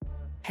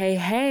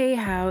Hey,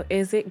 how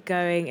is it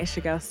going? It's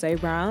your girl, Stay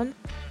Brown,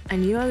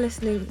 and you are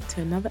listening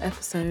to another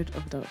episode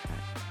of Adult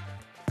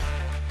Chat.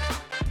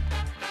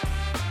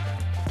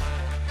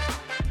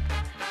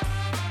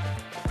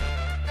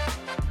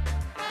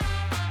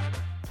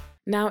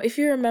 Now, if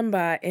you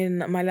remember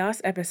in my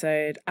last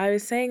episode, I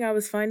was saying I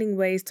was finding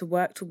ways to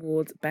work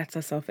towards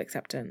better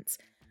self-acceptance,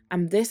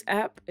 and this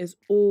app is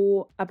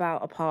all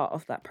about a part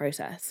of that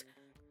process.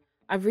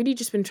 I've really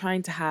just been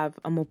trying to have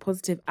a more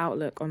positive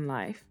outlook on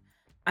life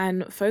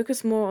and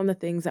focus more on the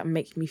things that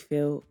make me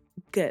feel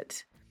good.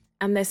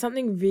 And there's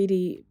something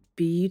really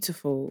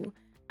beautiful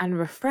and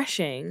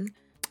refreshing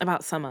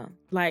about summer,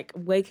 like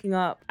waking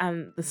up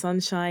and the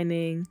sun's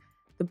shining,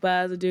 the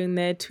birds are doing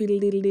their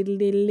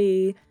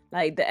tweedle-deedle-deedle-deedle,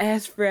 like the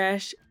air's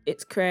fresh,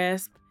 it's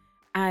crisp,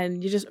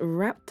 and you're just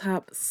wrapped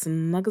up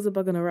snug as a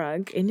bug on a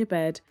rug in your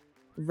bed,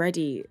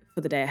 ready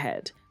for the day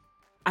ahead.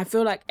 I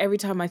feel like every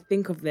time I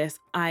think of this,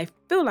 I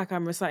feel like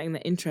I'm reciting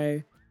the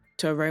intro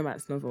to a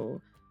romance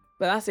novel.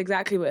 But that's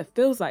exactly what it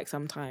feels like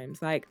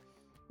sometimes. Like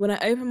when I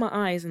open my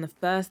eyes and the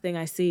first thing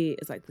I see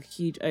is like the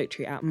huge oak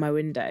tree out my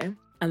window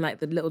and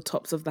like the little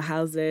tops of the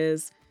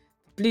houses,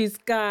 blue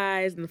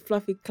skies and the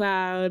fluffy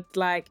clouds,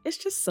 like it's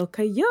just so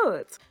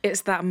cute.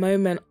 It's that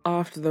moment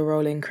after the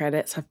rolling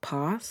credits have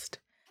passed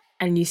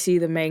and you see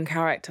the main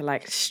character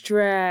like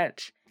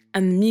stretch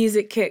and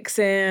music kicks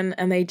in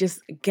and they just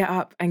get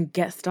up and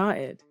get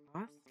started.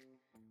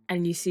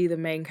 And you see the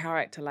main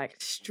character like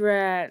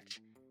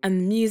stretch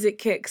and music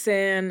kicks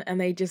in and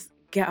they just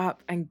get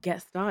up and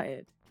get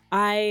started.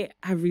 I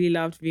have really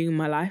loved viewing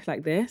my life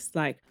like this.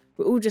 Like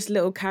we're all just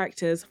little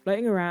characters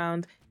floating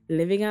around,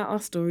 living out our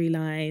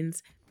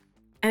storylines.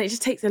 And it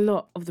just takes a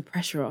lot of the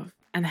pressure off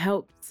and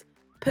helps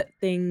put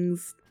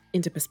things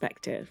into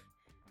perspective.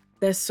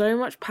 There's so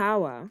much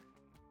power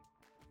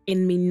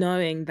in me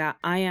knowing that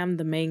I am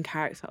the main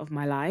character of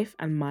my life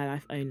and my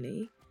life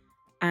only.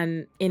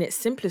 And in its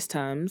simplest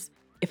terms,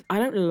 if I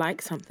don't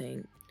like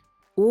something,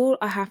 all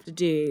I have to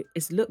do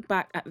is look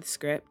back at the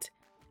script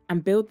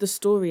and build the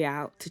story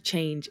out to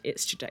change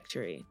its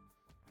trajectory.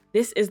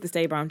 This is the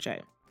Stay Brown show.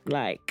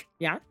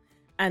 Yeah.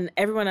 And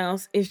everyone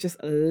else is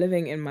just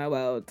living in my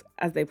world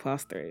as they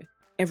pass through.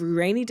 Every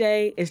rainy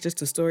day is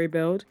just a story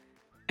build.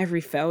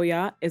 Every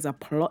failure is a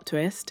plot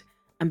twist.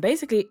 And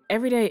basically,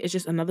 every day is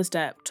just another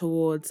step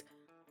towards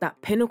that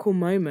pinnacle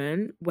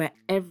moment where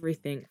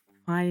everything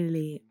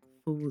finally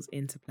falls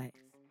into place.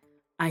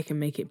 I can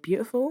make it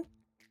beautiful,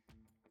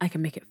 I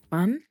can make it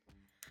fun,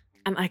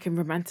 and I can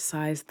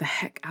romanticize the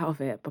heck out of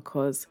it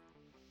because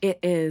it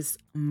is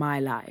my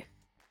life.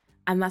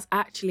 And that's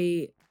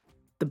actually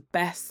the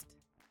best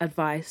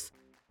advice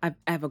I've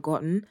ever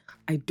gotten.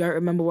 I don't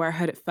remember where I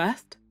heard it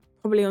first,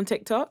 probably on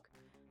TikTok,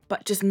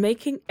 but just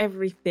making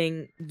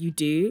everything you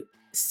do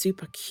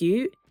super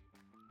cute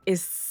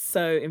is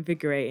so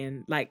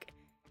invigorating. Like,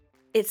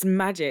 it's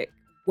magic.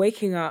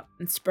 Waking up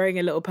and spraying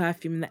a little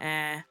perfume in the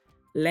air,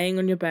 laying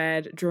on your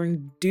bed,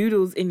 drawing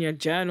doodles in your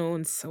journal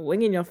and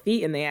swinging your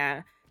feet in the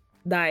air,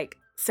 like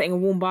setting a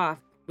warm bath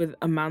with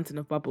a mountain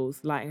of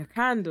bubbles, lighting a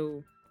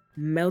candle,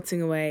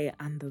 melting away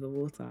under the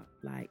water.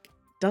 Like,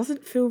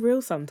 doesn't feel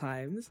real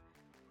sometimes,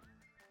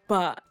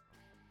 but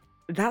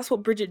that's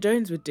what Bridget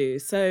Jones would do.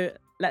 So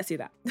let's do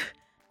that.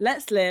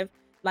 Let's live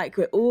like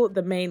we're all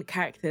the main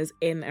characters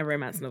in a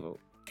romance novel,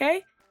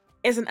 okay?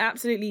 It's an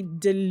absolutely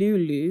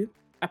delulu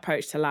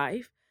approach to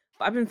life.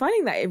 But I've been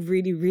finding that it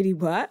really, really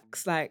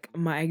works. Like,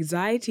 my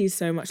anxiety is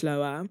so much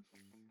lower.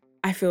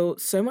 I feel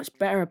so much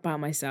better about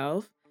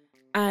myself.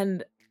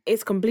 And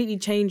it's completely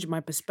changed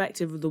my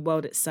perspective of the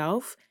world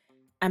itself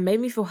and made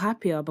me feel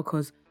happier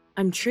because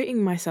I'm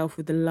treating myself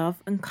with the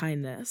love and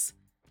kindness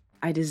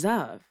I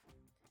deserve.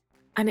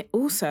 And it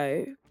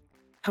also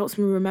helps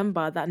me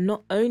remember that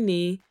not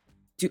only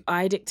do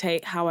I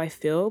dictate how I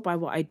feel by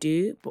what I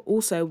do, but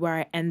also where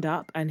I end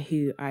up and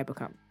who I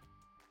become.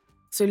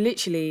 So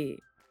literally,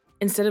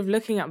 instead of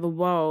looking at the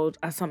world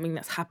as something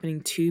that's happening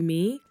to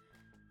me,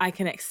 I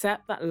can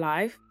accept that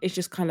life is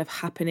just kind of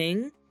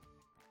happening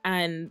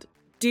and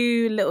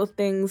do little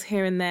things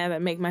here and there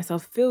that make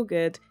myself feel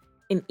good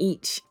in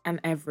each and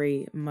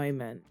every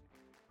moment.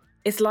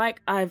 It's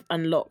like I've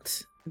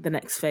unlocked the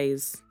next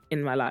phase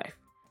in my life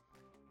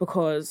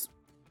because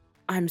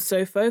I'm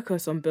so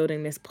focused on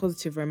building this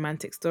positive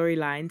romantic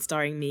storyline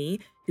starring me,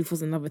 who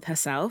falls in love with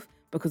herself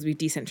because we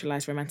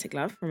decentralized romantic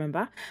love,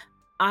 remember?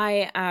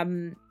 I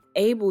am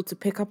able to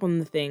pick up on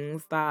the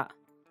things that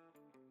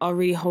are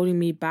really holding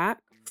me back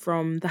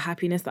from the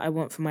happiness that I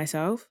want for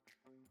myself.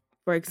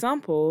 For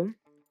example,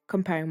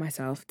 comparing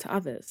myself to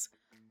others.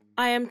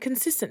 I am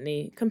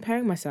consistently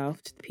comparing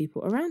myself to the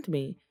people around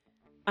me.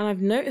 And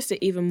I've noticed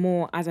it even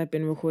more as I've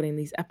been recording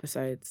these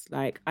episodes.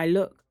 Like, I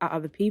look at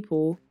other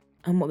people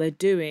and what they're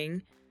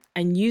doing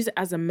and use it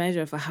as a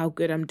measure for how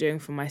good I'm doing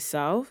for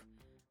myself,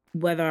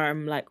 whether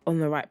I'm like on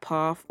the right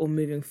path or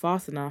moving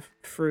fast enough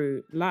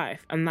through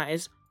life. And that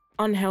is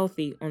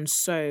unhealthy on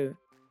so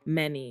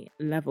many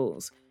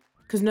levels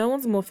because no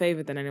one's more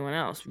favored than anyone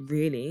else,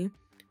 really.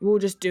 We're all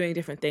just doing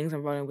different things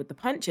and rolling with the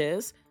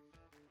punches.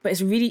 But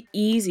it's really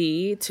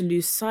easy to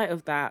lose sight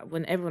of that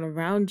when everyone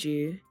around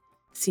you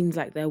seems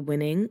like they're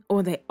winning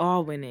or they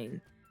are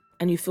winning,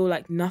 and you feel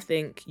like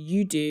nothing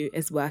you do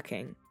is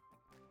working,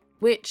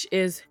 which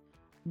is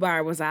where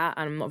I was at,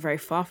 and I'm not very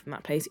far from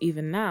that place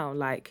even now.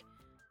 Like,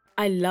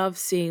 I love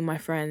seeing my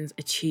friends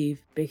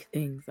achieve big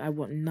things. I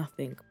want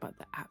nothing but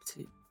the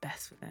absolute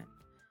best for them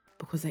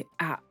because they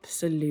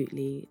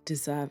absolutely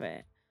deserve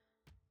it.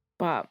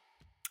 But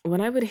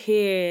when I would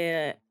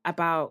hear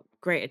about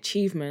great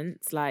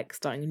achievements like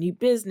starting a new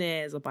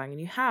business or buying a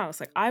new house,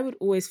 like, I would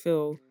always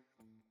feel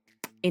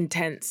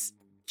intense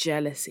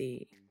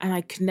jealousy, and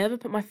I could never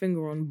put my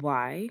finger on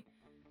why.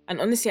 And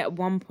honestly, at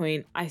one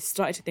point, I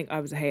started to think I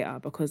was a hater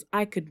because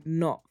I could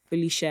not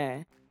fully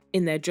share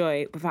in their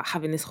joy without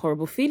having this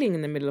horrible feeling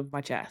in the middle of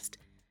my chest.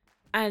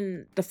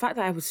 And the fact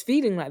that I was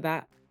feeling like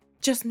that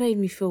just made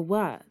me feel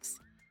worse.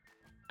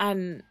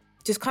 And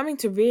just coming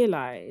to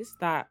realize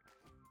that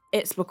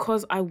it's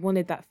because I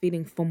wanted that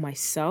feeling for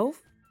myself.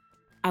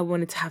 I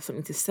wanted to have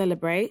something to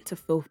celebrate, to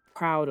feel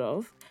proud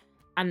of.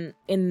 And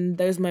in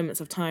those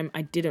moments of time,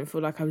 I didn't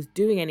feel like I was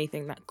doing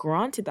anything that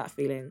granted that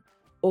feeling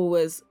or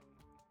was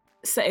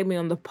setting me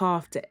on the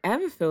path to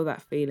ever feel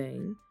that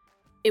feeling.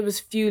 It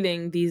was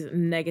fueling these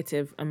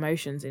negative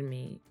emotions in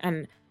me.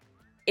 And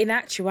in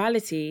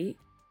actuality,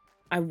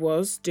 I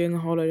was doing a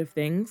whole load of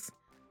things,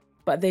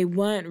 but they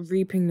weren't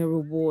reaping the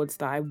rewards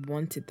that I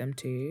wanted them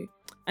to.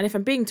 And if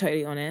I'm being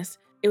totally honest,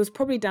 it was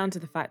probably down to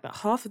the fact that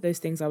half of those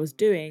things I was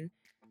doing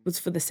was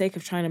for the sake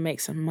of trying to make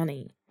some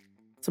money.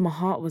 So my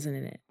heart wasn't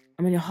in it.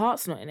 And when your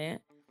heart's not in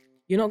it,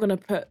 you're not going to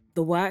put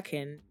the work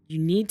in you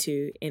need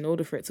to in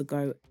order for it to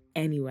go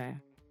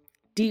anywhere.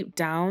 Deep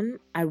down,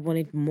 I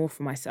wanted more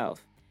for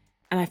myself.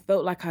 And I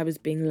felt like I was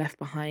being left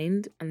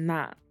behind. And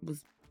that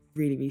was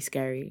really, really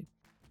scary.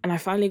 And I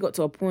finally got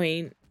to a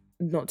point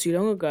not too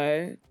long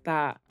ago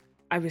that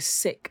I was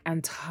sick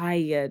and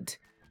tired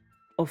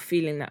of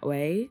feeling that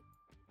way.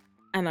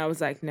 And I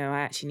was like, no, I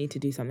actually need to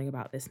do something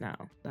about this now.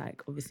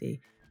 Like, obviously,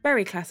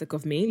 very classic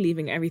of me,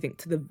 leaving everything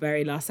to the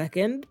very last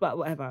second, but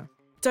whatever.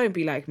 Don't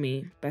be like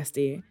me,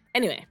 bestie.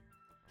 Anyway,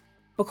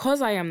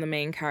 because I am the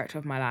main character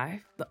of my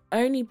life, the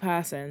only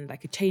person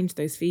that could change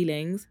those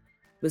feelings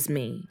was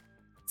me.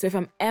 So if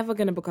I'm ever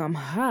going to become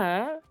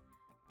her,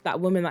 that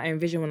woman that I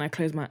envision when I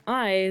close my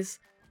eyes,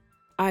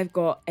 I've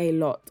got a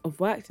lot of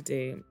work to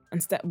do.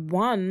 And step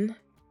one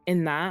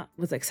in that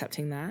was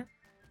accepting that.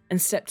 And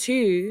step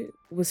two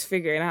was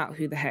figuring out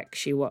who the heck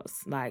she was.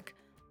 Like,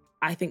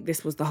 I think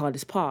this was the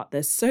hardest part.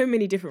 There's so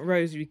many different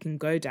roads you can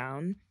go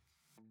down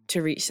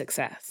to reach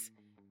success.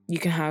 You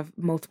can have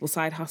multiple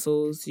side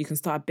hustles. You can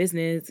start a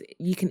business.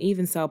 You can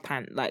even sell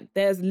pants. Like,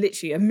 there's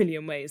literally a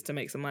million ways to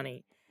make some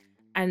money.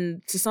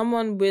 And to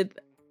someone with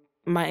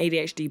my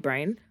ADHD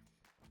brain,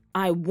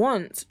 I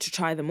want to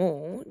try them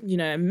all,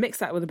 and mix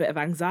that with a bit of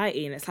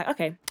anxiety. And it's like,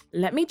 okay,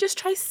 let me just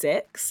try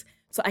 6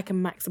 so I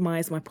can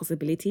maximize my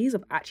possibilities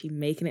of actually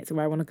making it to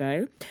where I want to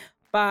go.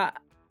 But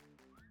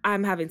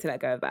I'm having to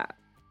let go of that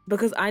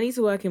because I need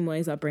to work in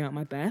ways that bring out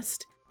my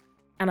best.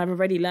 And I've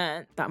already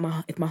learned that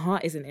if my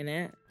heart isn't in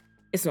it,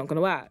 it's not going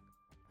to work.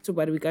 So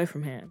where do we go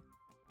from here?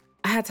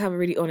 I had to have a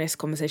really honest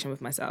conversation with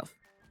myself.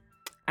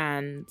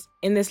 And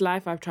in this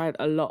life, I've tried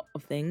a lot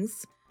of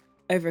things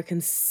over a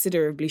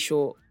considerably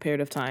short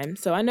period of time.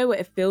 So I know what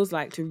it feels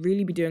like to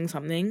really be doing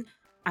something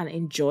and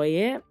enjoy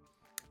it.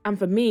 And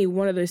for me,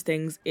 one of those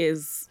things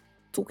is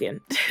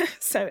talking.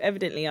 So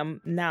evidently I'm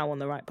now on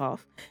the right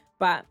path.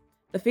 But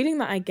the feeling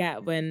that I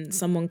get when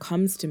someone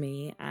comes to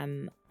me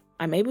and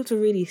I'm able to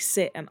really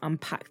sit and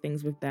unpack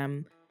things with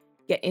them,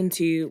 get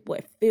into what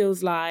it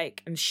feels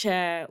like and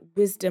share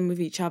wisdom with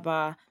each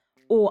other,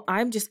 or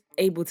I'm just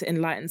able to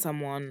enlighten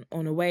someone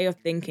on a way of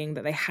thinking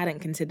that they hadn't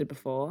considered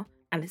before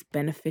and it's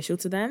beneficial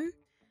to them,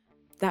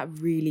 that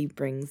really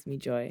brings me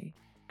joy.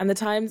 And the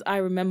times I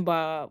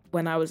remember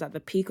when I was at the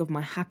peak of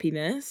my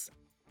happiness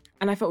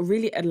and I felt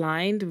really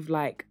aligned with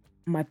like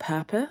my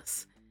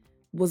purpose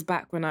was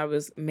back when I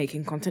was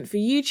making content for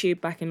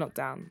YouTube back in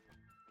lockdown.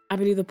 I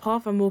believe the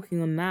path I'm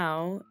walking on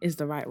now is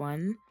the right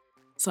one.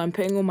 So I'm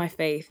putting all my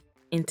faith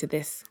into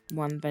this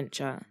one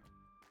venture.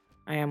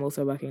 I am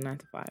also working 9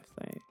 to 5,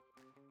 so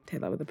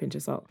take that with a pinch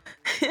of salt.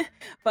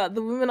 But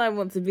the woman I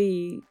want to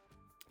be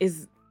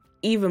is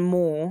even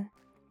more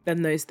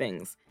than those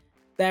things.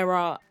 There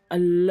are a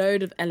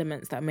load of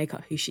elements that make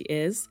up who she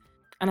is.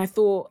 And I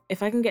thought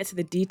if I can get to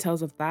the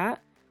details of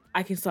that,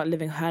 I can start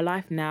living her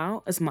life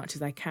now as much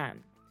as I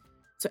can.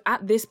 So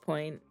at this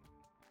point,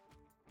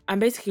 I'm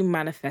basically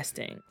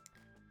manifesting.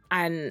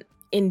 And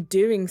in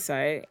doing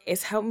so,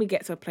 it's helped me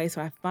get to a place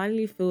where I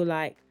finally feel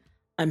like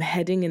I'm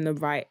heading in the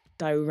right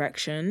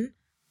direction,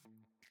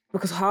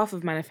 because half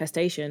of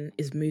manifestation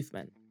is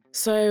movement.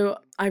 So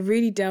I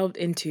really delved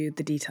into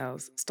the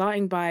details,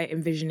 starting by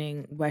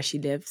envisioning where she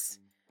lives,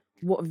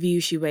 what view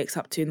she wakes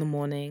up to in the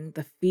morning,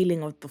 the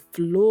feeling of the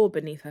floor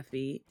beneath her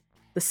feet,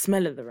 the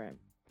smell of the room.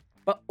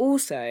 But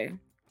also,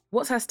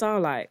 what's her style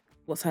like?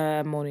 What's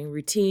her morning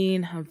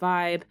routine, her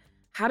vibe?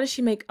 How does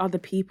she make other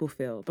people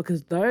feel?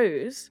 Because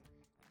those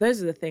are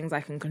the things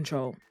I can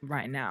control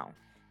right now.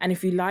 And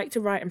if you like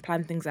to write and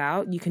plan things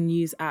out, you can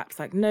use apps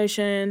like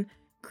Notion,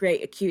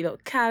 create a cute little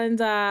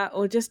calendar,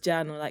 or just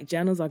journal. Like,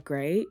 journals are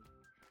great.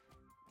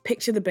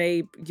 Picture the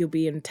babe you'll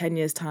be in 10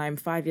 years' time,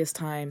 5 years'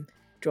 time.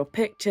 Draw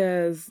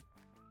pictures,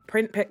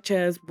 print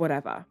pictures,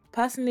 whatever.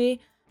 Personally,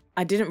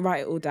 I didn't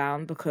write it all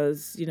down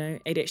because,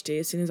 ADHD,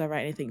 as soon as I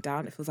write anything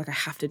down, it feels like I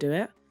have to do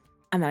it.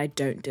 And then I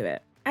don't do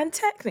it. And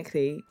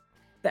technically,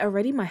 they're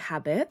already my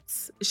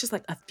habits. It's just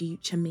like a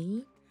future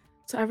me.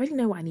 So I already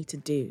know what I need to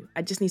do.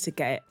 I just need to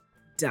get it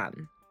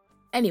done.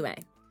 Anyway,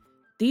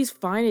 these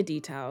finer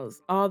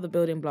details are the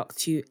building blocks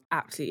to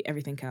absolutely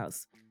everything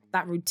else.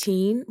 That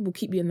routine will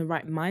keep you in the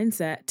right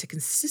mindset to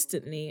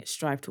consistently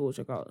strive towards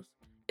your goals.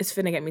 It's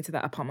finna get me to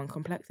that apartment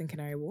complex in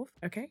Canary Wharf,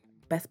 okay?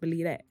 Best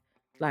believe it.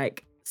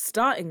 Like,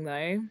 starting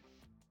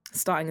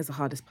is the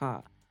hardest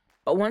part.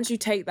 But once you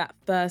take that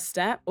first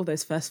step, or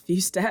those first few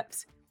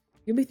steps,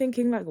 you'll be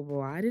thinking like,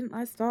 why didn't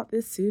I start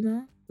this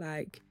sooner?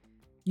 Like,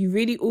 you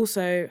really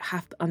also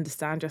have to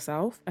understand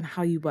yourself and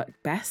how you work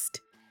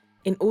best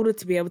in order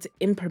to be able to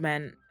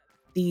implement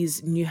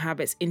these new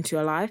habits into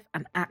your life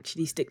and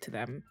actually stick to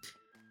them.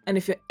 And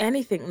if you're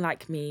anything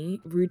like me,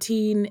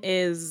 routine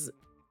is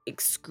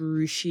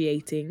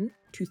excruciating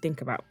to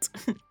think about.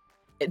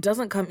 It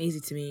doesn't come easy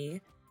to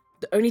me.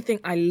 The only thing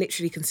I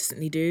literally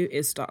consistently do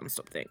is start and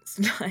stop things.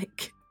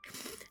 Like,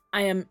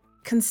 I am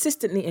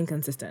consistently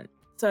inconsistent.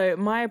 So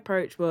my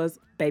approach was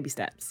baby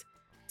steps.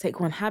 Take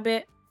one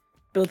habit,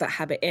 build that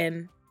habit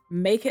in,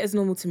 make it as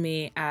normal to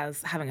me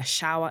as having a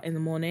shower in the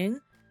morning,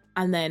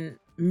 and then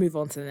move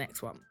on to the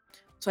next one.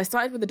 So I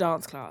started with a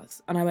dance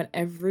class and I went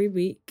every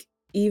week.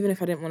 Even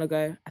if I didn't want to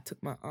go, I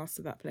took my ass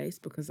to that place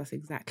because that's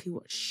exactly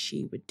what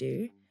she would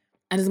do.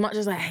 And as much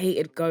as I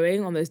hated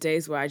going on those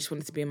days where I just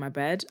wanted to be in my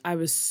bed, I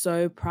was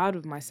so proud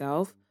of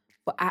myself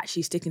for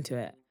actually sticking to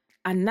it.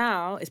 And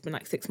now it's been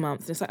like 6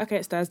 months and it's like, okay,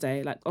 it's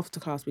Thursday, like off to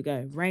class we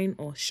go. Rain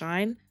or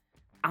shine,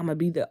 I'ma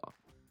be there.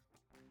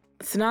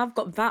 So now I've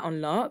got that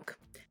on lock.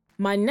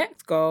 My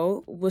next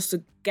goal was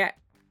to get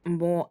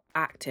more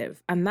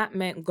active, and that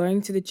meant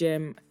going to the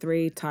gym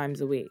 3 times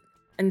a week.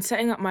 And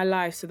setting up my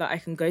life so that I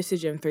can go to the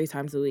gym 3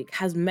 times a week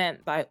has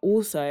meant that I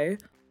also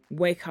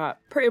wake up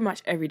pretty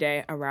much every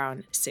day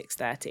around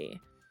 6:30.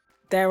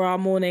 There are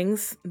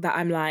mornings that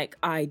I'm like,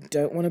 I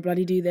don't want to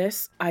bloody do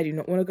this. I do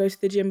not want to go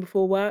to the gym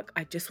before work.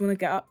 I just want to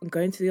get up and go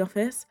into the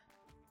office.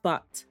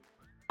 But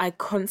I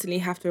constantly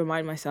have to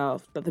remind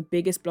myself that the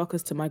biggest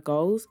blockers to my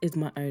goals is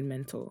my own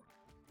mental.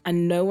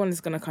 And no one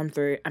is going to come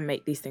through and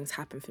make these things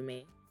happen for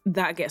me.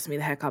 That gets me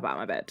the heck up out of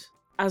my bed.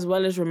 As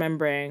well as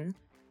remembering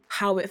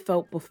how it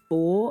felt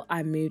before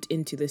I moved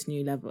into this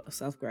new level of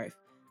self-growth.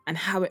 And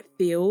how it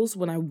feels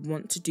when I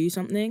want to do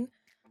something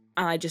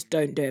and I just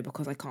don't do it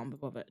because I can't be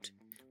bothered.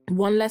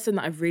 One lesson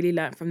that I've really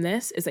learned from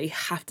this is that you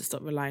have to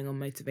stop relying on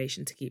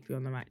motivation to keep you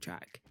on the right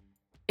track.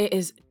 It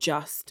is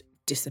just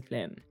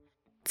discipline.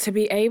 To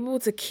be able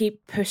to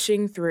keep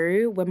pushing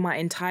through when my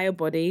entire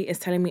body is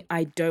telling me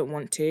I don't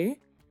want to,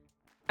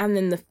 and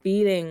then the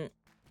feeling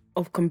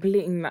of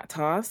completing that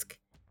task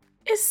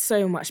is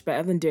so much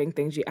better than doing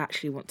things you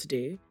actually want to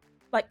do.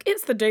 Like,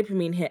 it's the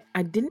dopamine hit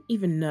I didn't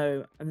even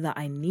know that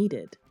I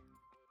needed.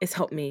 It's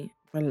helped me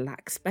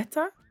relax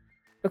better.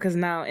 Because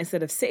now,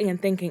 instead of sitting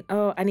and thinking,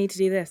 oh, I need to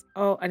do this,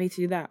 oh, I need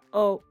to do that,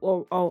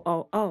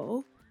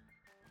 oh,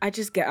 I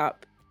just get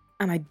up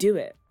and I do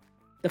it.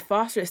 The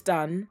faster it's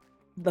done,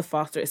 the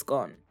faster it's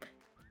gone.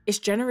 It's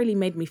generally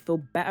made me feel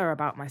better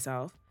about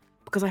myself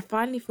because I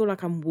finally feel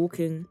like I'm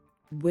walking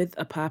with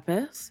a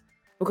purpose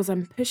because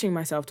I'm pushing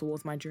myself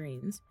towards my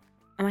dreams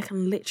and I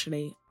can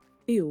literally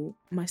feel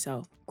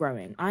myself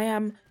growing. I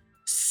am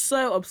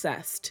so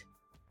obsessed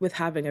with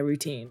having a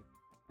routine.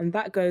 And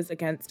that goes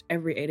against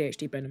every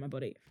ADHD bone in my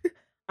body.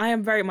 I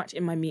am very much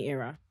in my me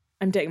era.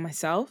 I'm dating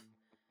myself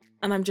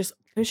and I'm just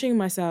pushing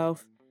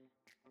myself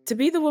to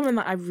be the woman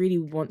that I really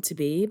want to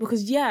be.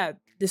 Because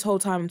this whole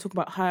time I'm talking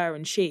about her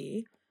and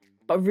she,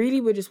 but really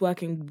we're just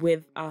working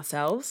with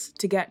ourselves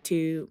to get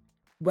to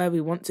where we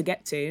want to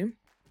get to,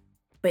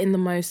 but in the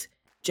most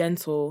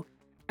gentle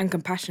and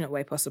compassionate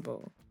way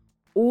possible.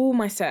 All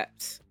my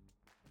steps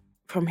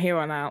from here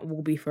on out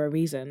will be for a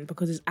reason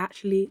because it's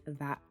actually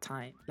that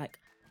time. Like,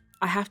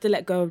 I have to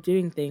let go of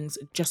doing things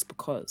just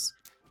because.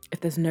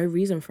 If there's no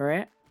reason for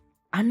it,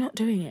 I'm not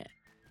doing it.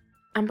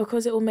 And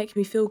because it will make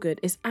me feel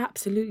good is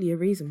absolutely a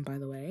reason, by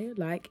the way.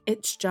 Like,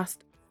 it's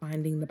just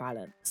finding the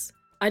balance.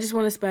 I just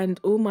want to spend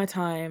all my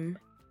time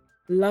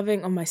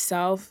loving on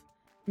myself,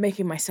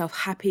 making myself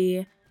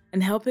happy,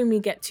 and helping me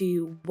get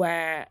to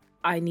where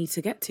I need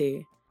to get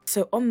to.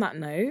 So on that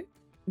note,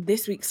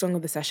 this week's song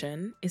of the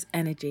session is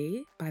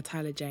Energy by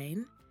Tyler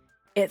Jane.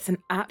 It's an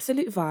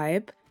absolute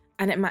vibe.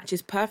 And it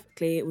matches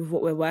perfectly with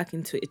what we're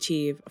working to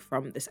achieve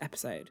from this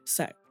episode.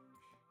 So,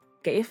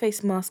 get your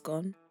face mask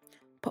on,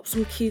 pop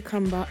some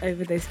cucumber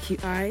over those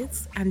cute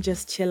eyes, and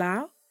just chill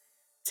out.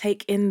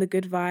 Take in the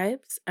good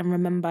vibes, and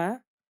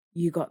remember,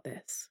 you got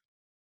this.